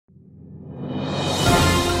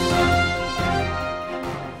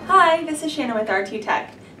Hi, this is Shannon with R2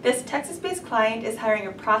 Tech. This Texas-based client is hiring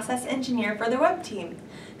a process engineer for their web team.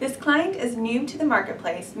 This client is new to the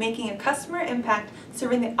marketplace, making a customer impact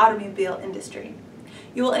serving the automobile industry.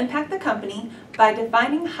 You will impact the company by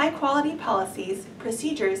defining high-quality policies,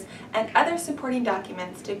 procedures, and other supporting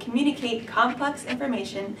documents to communicate complex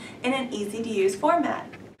information in an easy-to-use format.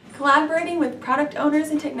 Collaborating with product owners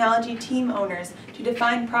and technology team owners to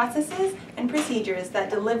define processes and procedures that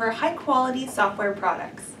deliver high-quality software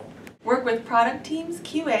products. Work with product teams,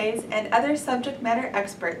 QAs, and other subject matter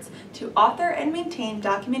experts to author and maintain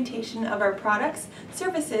documentation of our products,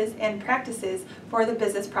 services, and practices for the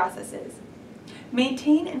business processes.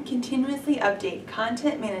 Maintain and continuously update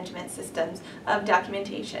content management systems of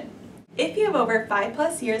documentation. If you have over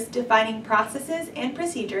 5+ years defining processes and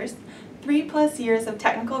procedures, 3+ years of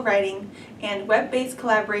technical writing, and web-based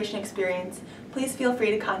collaboration experience, please feel free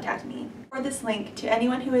to contact me. Or this link to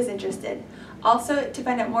anyone who is interested. Also, to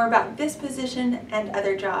find out more about this position and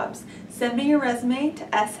other jobs, send me your resume to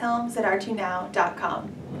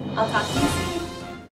shelms@r2now.com. I'll talk to you soon.